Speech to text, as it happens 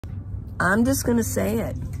I'm just going to say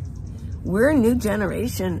it. We're a new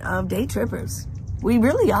generation of day trippers. We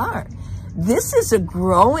really are. This is a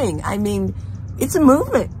growing, I mean, it's a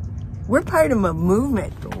movement. We're part of a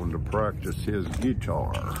movement. Going to practice his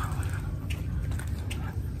guitar.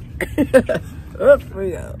 Up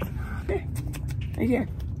we go. Here. Right here.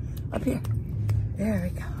 Up here. There we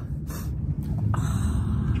go.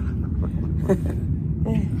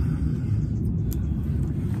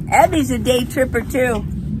 Abby's a day tripper too.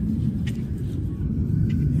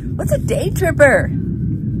 What's a day tripper?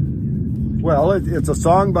 Well, it's a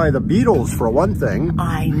song by the Beatles for one thing.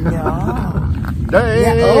 I know.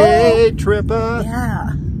 Day tripper.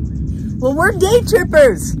 Yeah. Well, we're day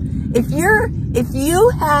trippers. If you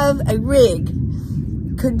have a rig,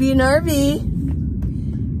 could be an RV,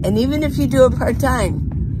 and even if you do it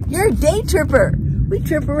part-time, you're a day tripper. We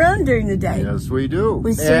trip around during the day. Yes, we do.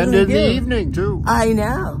 We and in do. the evening, too. I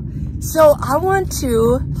know. So I want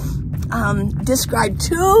to describe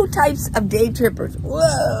two types of day trippers.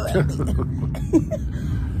 Whoa.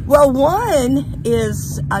 Well, one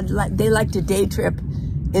is they like to day trip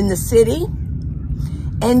in the city,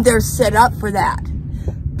 and they're set up for that.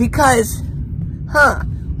 Because,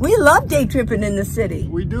 we love day tripping in the city.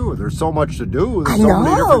 We do. There's so much to do. There's I so know.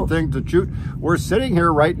 many different things to choose. We're sitting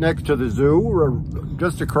here right next to the zoo. We're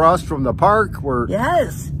just across from the park.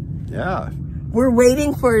 Yes. Yeah. We're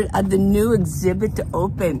waiting for the new exhibit to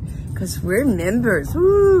open because we're members.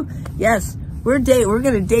 Woo. Yes. We're going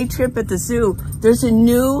to day trip at the zoo. There's a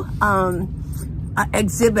new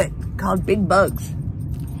exhibit called Big Bugs.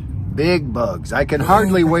 Big bugs. I can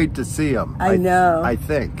hardly wait to see them. I know. I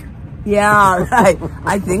think. Yeah,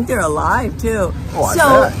 I think they're alive too. Oh, so,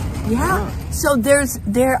 I bet. Yeah. So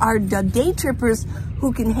there are the day trippers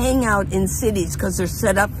who can hang out in cities because they're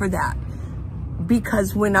set up for that.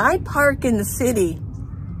 Because when I park in the city,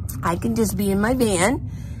 I can just be in my van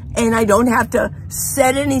and I don't have to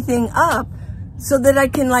set anything up so that I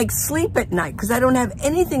can like sleep at night because I don't have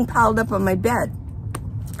anything piled up on my bed.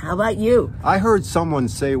 How about you? I heard someone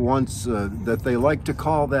say once that they like to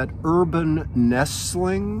call that urban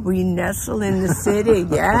nestling. We nestle in the city.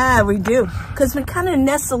 Yeah, we do. Because we kind of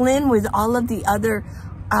nestle in with all of the other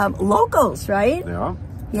locals, right? Yeah.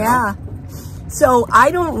 Yeah. So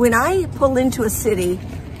when I pull into a city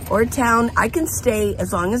or a town, I can stay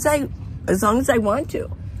as long as I want to.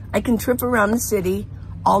 I can trip around the city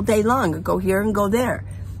all day long, or go here and go there.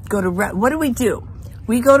 What do we do?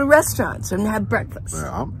 We go to restaurants and have breakfast.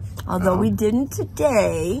 Yeah. Although we didn't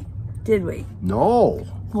today, did we? No.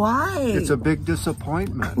 Why? It's a big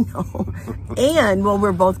disappointment. No. And, well,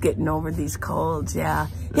 we're both getting over these colds, yeah.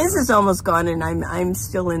 His is almost gone, and I'm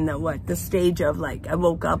still in the stage of, like, I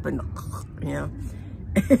woke up and, you know.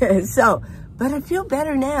 So, but I feel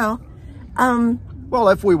better now. Well,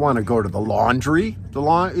 if we want to go to the laundry,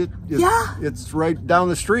 it's right down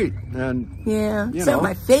the street. And yeah, it's not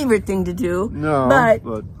my favorite thing to do.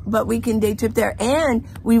 No, but we can day trip there. And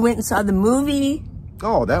we went and saw the movie.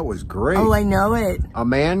 Oh, that was great. Oh, I know it. A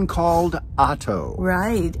Man Called Otto.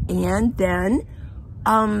 Right. And then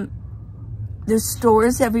there's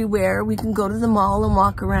stores everywhere. We can go to the mall and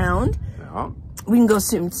walk around. Yeah. We can go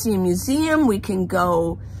see a museum. We can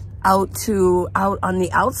go out on the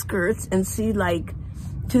outskirts and see, like,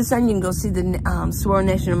 Tucson. You can go see the Saguaro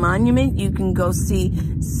National Monument. You can go see,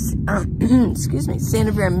 excuse me,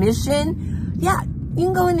 Santa Vera Mission. Yeah, you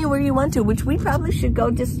can go anywhere you want to, which we probably should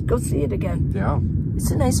just go see it again. Yeah. It's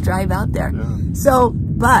a nice drive out there. Yeah. So,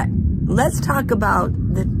 but let's talk about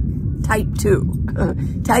the type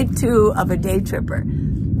 2. Type 2 of a day tripper.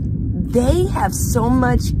 They have so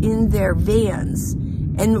much in their vans,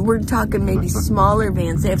 and we're talking maybe smaller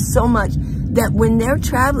vans. They have so much that when they're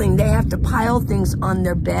traveling, they have to pile things on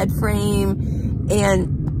their bed frame,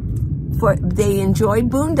 and they enjoy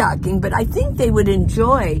boondocking, but I think they would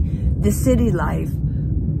enjoy the city life.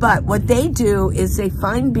 But what they do is they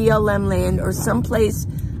find BLM land or someplace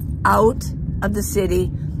out of the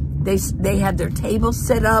city. They have their table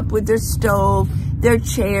set up with their stove, their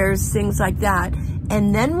chairs, things like that.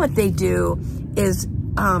 And then what they do is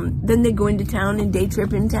then they go into town and day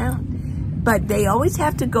trip in town. But they always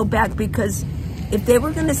have to go back, because if they were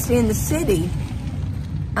going to stay in the city,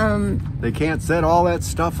 they can't set all that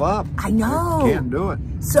stuff up. I know. They can't do it.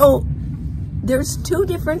 So there's two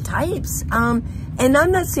different types. And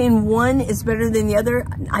I'm not saying one is better than the other.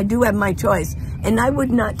 I do have my choice. And I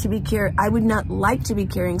would not like to be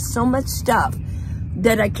carrying so much stuff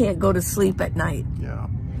that I can't go to sleep at night. Yeah.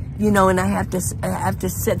 You know, and I have to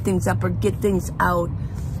set things up or get things out.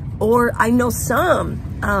 Or I know some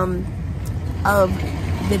of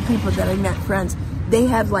the people that I met, friends, they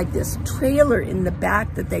have like this trailer in the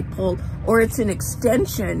back that they pull, or it's an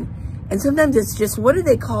extension, And sometimes it's just, what do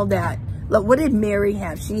they call that? Like, what did Mary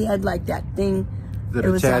have? She had like that thing. That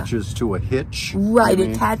attaches to a hitch. Right,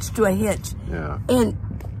 attached to a hitch. Yeah. And,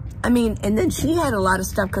 I mean, and then she had a lot of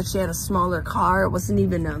stuff because she had a smaller car. It wasn't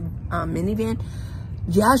even a minivan.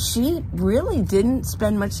 Yeah, she really didn't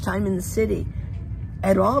spend much time in the city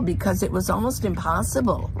at all because it was almost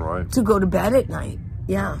impossible to go to bed at night.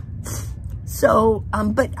 Yeah. So,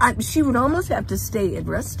 but she would almost have to stay at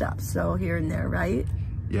rest stops, so here and there, right?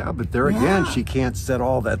 Yeah, but there again, she can't set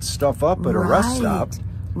all that stuff up at a rest stop.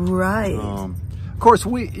 Right. Of course,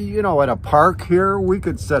 you know, at a park here, we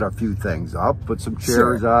could set a few things up, put some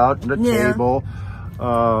chairs out and a table.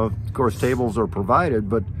 Of course, tables are provided,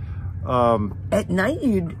 but at night,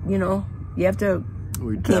 you know, you have to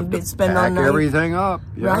spend all pack night. Everything up,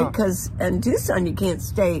 right? Because in Tucson, you can't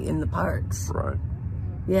stay in the parks, right?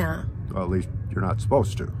 Yeah. Well, at least you're not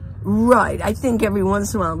supposed to. Right. I think every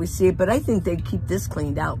once in a while we see it, but I think they keep this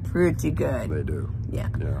cleaned out pretty good. They do. Yeah.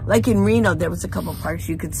 Like in Reno, there was a couple parks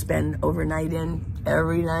you could spend overnight in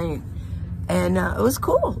every night, and it was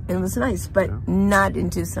cool. It was nice, but not in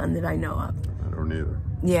Tucson that I know of. I don't either.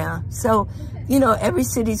 Yeah. So, you know, every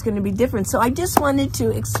city's going to be different. So I just wanted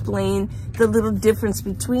to explain the little difference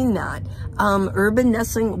between that. Urban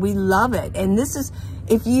nestling, we love it. And this is,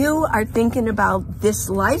 if you are thinking about this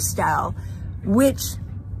lifestyle, which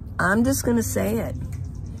I'm just going to say it,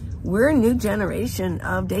 we're a new generation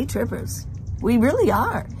of day trippers. We really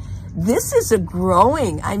are. This is a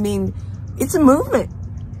growing, I mean, it's a movement.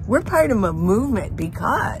 We're part of a movement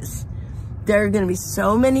because there are going to be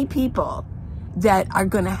so many people that are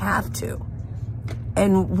going to have to,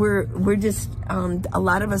 and we're just a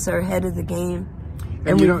lot of us are ahead of the game.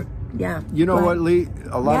 And you know what, Lee?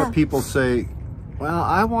 A lot of people say, "Well,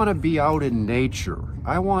 I want to be out in nature.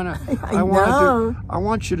 I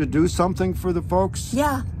want you to do something for the folks."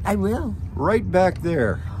 Yeah, I will. Right back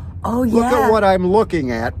there. Oh yeah. Look at what I'm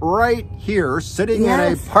looking at right here, sitting in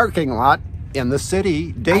a parking lot in the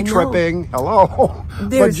city, day tripping. Hello.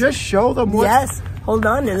 But just show them what. Yes. Hold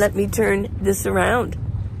on and let me turn this around.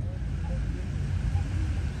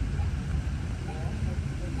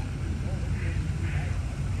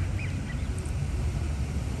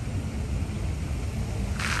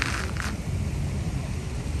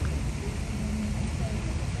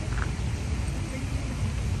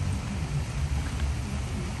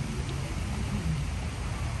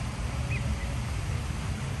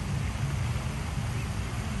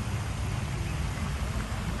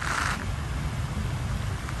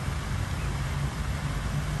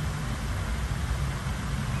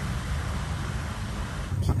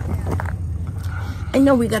 I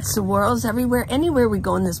know we got saguaros everywhere. Anywhere we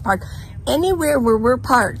go in this park, anywhere where we're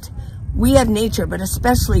parked, we have nature, but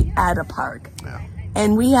especially at a park. Yeah.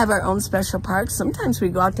 And we have our own special parks. Sometimes we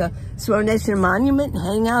go out to Saguaro National Monument and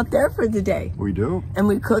hang out there for the day. We do. And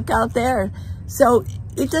we cook out there. So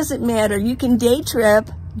it doesn't matter. You can day trip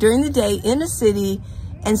during the day in a city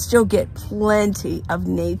and still get plenty of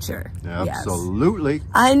nature. Absolutely. Yes.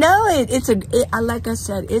 I know it. Like I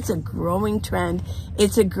said, it's a growing trend.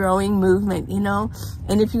 It's a growing movement, you know.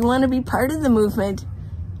 And if you want to be part of the movement,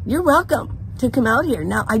 you're welcome to come out here.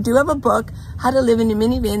 Now, I do have a book, How to Live in a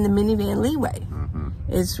Minivan, the Minivan Leeway.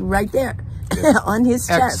 It's right there on his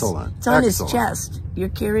chest. Excellent. It's on his chest. You're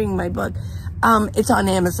carrying my book. It's on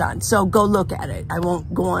Amazon, so go look at it. I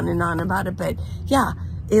won't go on and on about it, but yeah.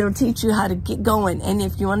 It'll teach you how to get going. And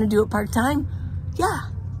if you want to do it part-time,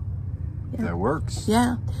 that works.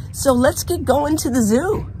 Yeah. So let's get going to the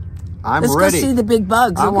zoo. Let's ready. Let's go see the big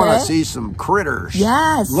bugs, I want to see some critters.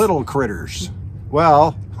 Yes. Little critters.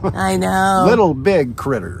 Well, I know. Little big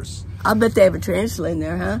critters. I'll bet they have a tarantula in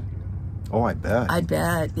there, huh? Oh, I bet. I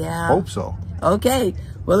bet, yeah. Hope so. Okay.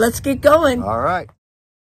 Well, let's get going. All right.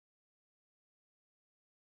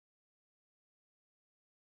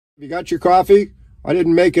 You got your coffee? I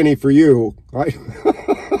didn't make any for you.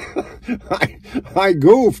 I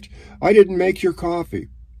goofed. I didn't make your coffee,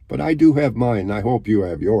 but I do have mine. I hope you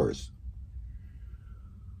have yours.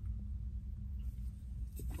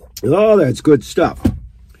 Oh, that's good stuff.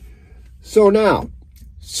 So now,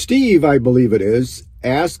 Steve, I believe it is,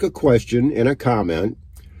 asked a question in a comment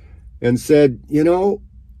and said, you know,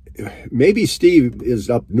 maybe Steve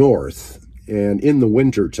is up north, and in the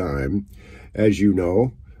winter time, as you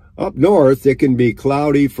know, up north, it can be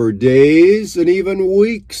cloudy for days and even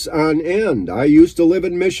weeks on end. I used to live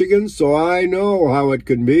in Michigan, so I know how it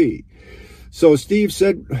can be. So Steve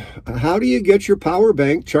said, how do you get your power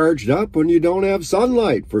bank charged up when you don't have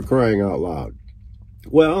sunlight, for crying out loud?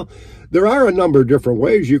 Well, there are a number of different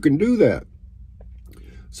ways you can do that.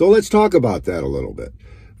 So let's talk about that a little bit.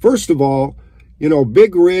 First of all, you know,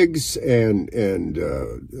 big rigs and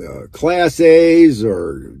Class A's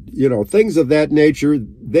or, you know, things of that nature,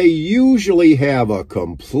 they usually have a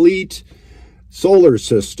complete solar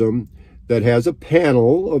system that has a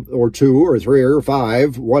panel or 2 or 3 or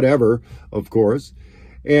 5, whatever, of course,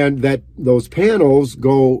 and that those panels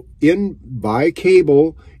go in by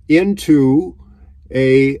cable into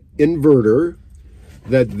a inverter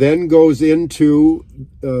that then goes into,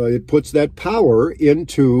 it puts that power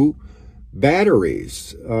into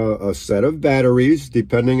batteries, a set of batteries,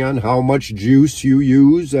 depending on how much juice you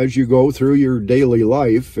use as you go through your daily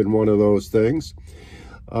life in one of those things,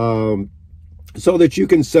 so that you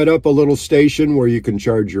can set up a little station where you can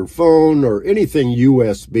charge your phone or anything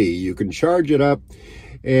USB. You can charge it up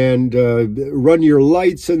and run your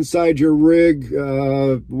lights inside your rig.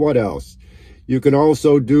 What else? You can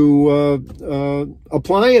also do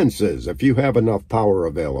appliances if you have enough power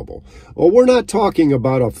available. Well, we're not talking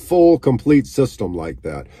about a full, complete system like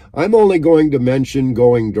that. I'm only going to mention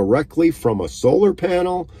going directly from a solar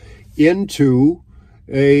panel into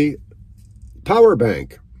a power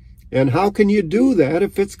bank. And how can you do that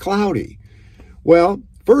if it's cloudy? Well,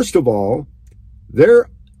 first of all, there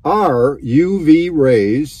are UV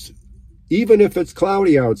rays. Even if it's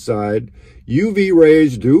cloudy outside, UV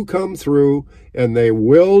rays do come through and they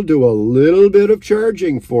will do a little bit of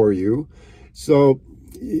charging for you. So,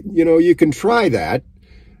 you know, you can try that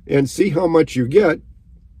and see how much you get.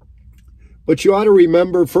 But you ought to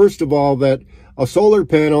remember, first of all, that a solar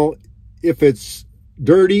panel, if it's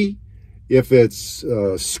dirty, if it's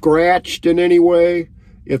scratched in any way,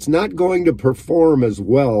 it's not going to perform as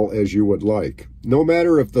well as you would like, no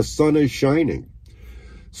matter if the sun is shining.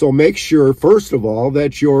 So make sure, first of all,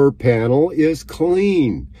 that your panel is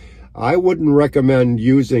clean. I wouldn't recommend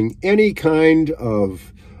using any kind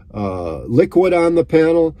of liquid on the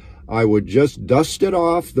panel. I would just dust it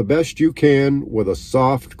off the best you can with a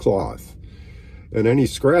soft cloth. And any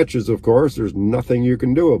scratches, of course, there's nothing you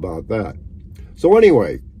can do about that. So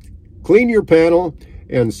anyway, clean your panel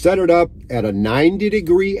and set it up at a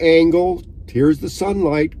 90-degree angle. Here's the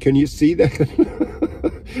sunlight. Can you see that?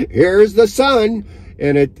 Here's the sun.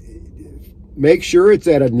 And it make sure it's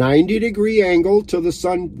at a 90-degree angle to the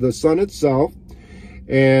sun itself,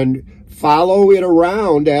 and follow it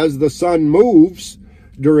around as the sun moves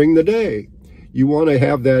during the day. You want to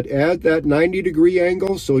have that at that 90-degree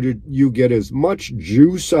angle so that you get as much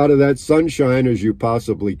juice out of that sunshine as you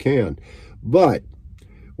possibly can. But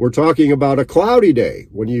we're talking about a cloudy day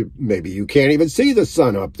when maybe you can't even see the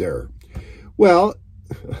sun up there. Well,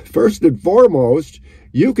 first and foremost,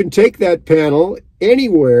 you can take that panel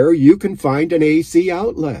anywhere you can find an AC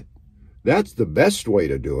outlet. That's the best way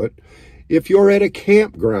to do it. If you're at a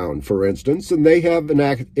campground, for instance, and they have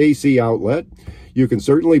an AC outlet, you can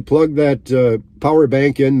certainly plug that power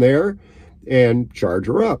bank in there and charge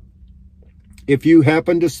her up. If you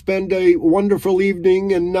happen to spend a wonderful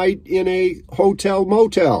evening and night in a hotel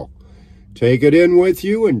motel, take it in with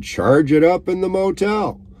you and charge it up in the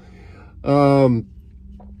motel.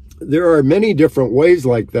 There are many different ways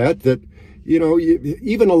like that, you know,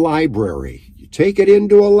 even a library. You take it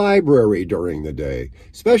into a library during the day,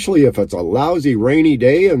 especially if it's a lousy rainy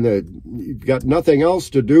day and you've got nothing else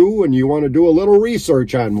to do and you want to do a little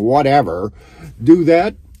research on whatever. Do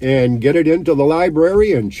that and get it into the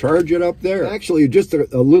library and charge it up there. Actually, just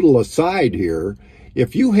a little aside here,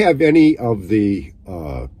 if you have any of the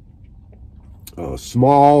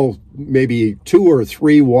small, maybe 2 or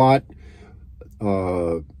 3 watt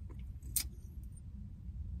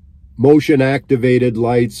motion activated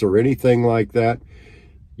lights or anything like that,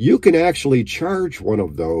 you can actually charge one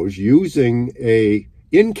of those using a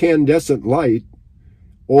incandescent light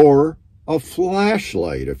or a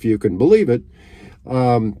flashlight, if you can believe it,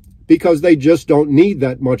 because they just don't need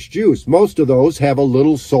that much juice. Most of those have a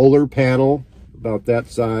little solar panel about that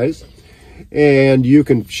size, and you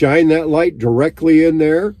can shine that light directly in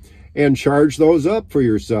there and charge those up for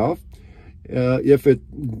yourself. If it's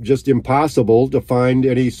just impossible to find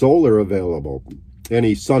any solar available,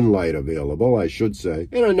 any sunlight available, I should say.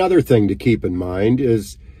 And another thing to keep in mind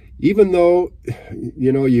is, even though,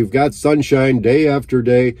 you know, you've got sunshine day after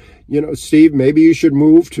day, you know, Steve, maybe you should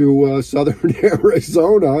move to southern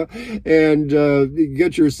Arizona and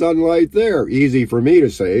get your sunlight there. Easy for me to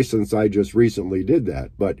say since I just recently did that.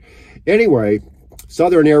 But anyway,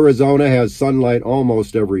 southern Arizona has sunlight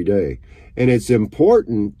almost every day. And it's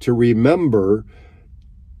important to remember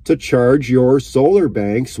to charge your solar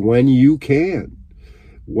banks when you can.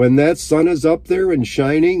 When that sun is up there and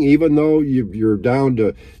shining, even though you're down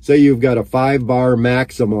to, say you've got a 5-bar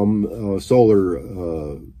maximum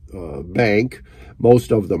solar bank,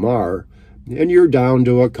 most of them are, and you're down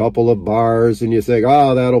to a couple of bars and you think,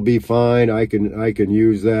 oh, that'll be fine, I can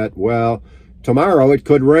use that. Well, tomorrow it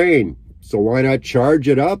could rain, so why not charge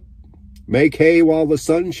it up? Make hay while the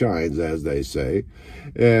sun shines, as they say,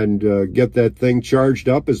 and get that thing charged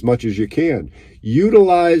up as much as you can.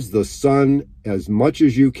 Utilize the sun as much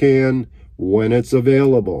as you can when it's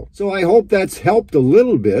available. So I hope that's helped a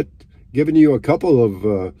little bit, giving you a couple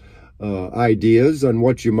of ideas on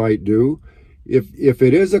what you might do. If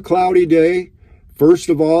it is a cloudy day, first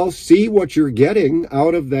of all, see what you're getting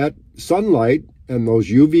out of that sunlight and those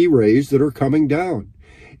UV rays that are coming down.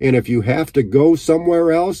 And if you have to go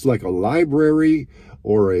somewhere else, like a library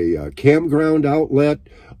or a campground outlet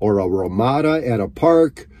or a ramada at a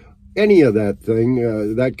park, any of that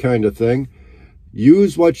thing, that kind of thing,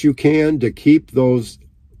 use what you can to keep those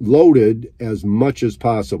loaded as much as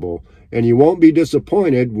possible. And you won't be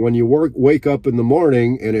disappointed when you wake up in the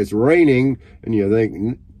morning and it's raining and you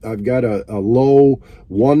think, I've got a low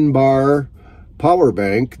 1-bar power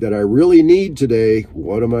bank that I really need today.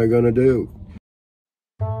 What am I going to do?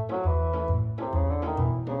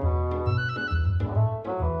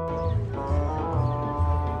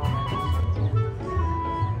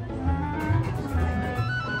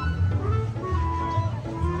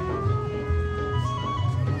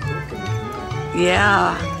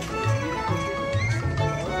 Yeah.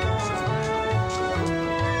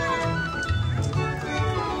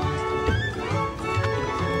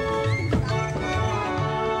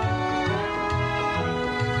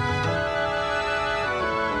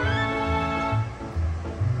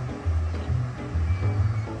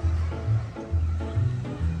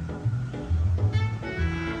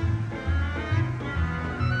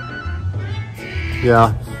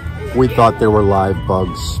 Yeah, we thought they were live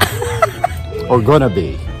bugs. Or gonna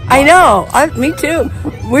be. I know. Me too.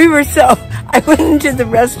 We were so... I went into the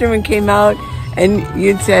restroom and came out, and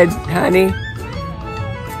you'd said, honey,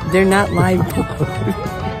 they're not live bugs.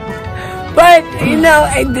 But, you know,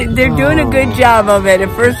 they're doing a good job of it.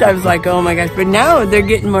 At first I was like, oh my gosh. But now they're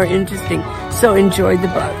getting more interesting. So enjoy the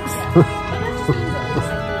bugs.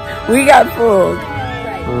 We got fooled.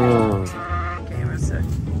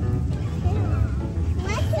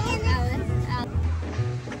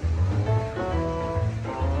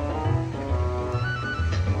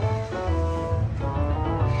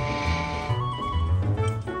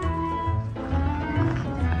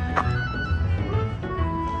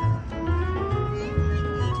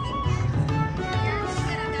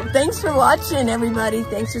 Thanks for watching, everybody.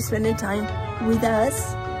 Thanks for spending time with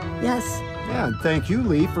us. Yes. Yeah, and thank you,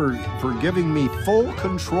 Lee, for giving me full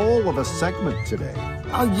control of a segment today.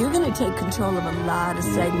 Oh, you're going to take control of a lot of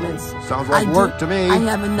segments. Sounds like work to me. I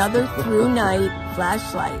have another through-night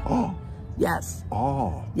flashlight. Oh. Yes.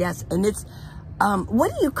 Oh. Yes, and it's,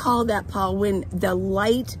 what do you call that, Paul, when the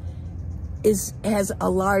light has a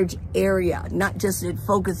large area, not just it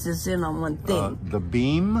focuses in on one thing? The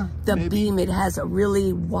beam? The beam, it has a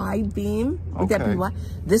really wide beam. Would that be wide?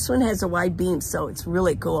 This one has a wide beam, so it's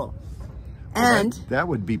really cool. And that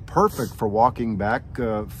would be perfect for walking back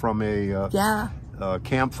from a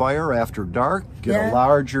campfire after dark. Get a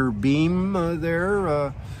larger beam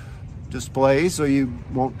there display so you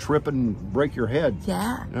won't trip and break your head.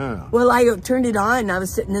 Yeah. Well, I turned it on. I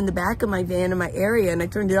was sitting in the back of my van in my area, and I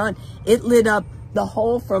turned it on. It lit up the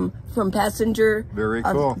whole from passenger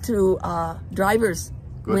to driver's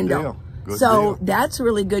window. Deal. Good so deal. That's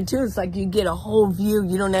really good too. It's like you get a whole view.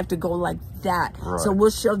 You don't have to go like that. Right. So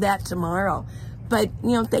we'll show that tomorrow. But,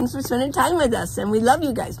 you know, thanks for spending time with us, and we love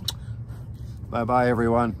you guys. Bye-bye,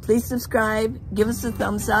 everyone. Please subscribe. Give us a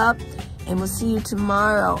thumbs up. And we'll see you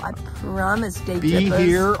tomorrow. I promise, day trippers. Be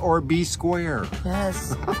here or be square.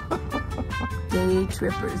 Yes. Day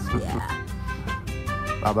trippers, yeah.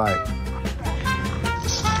 Bye-bye.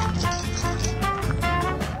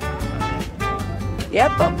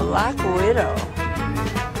 Yep, a black widow.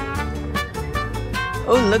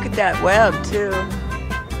 Oh, look at that web, too.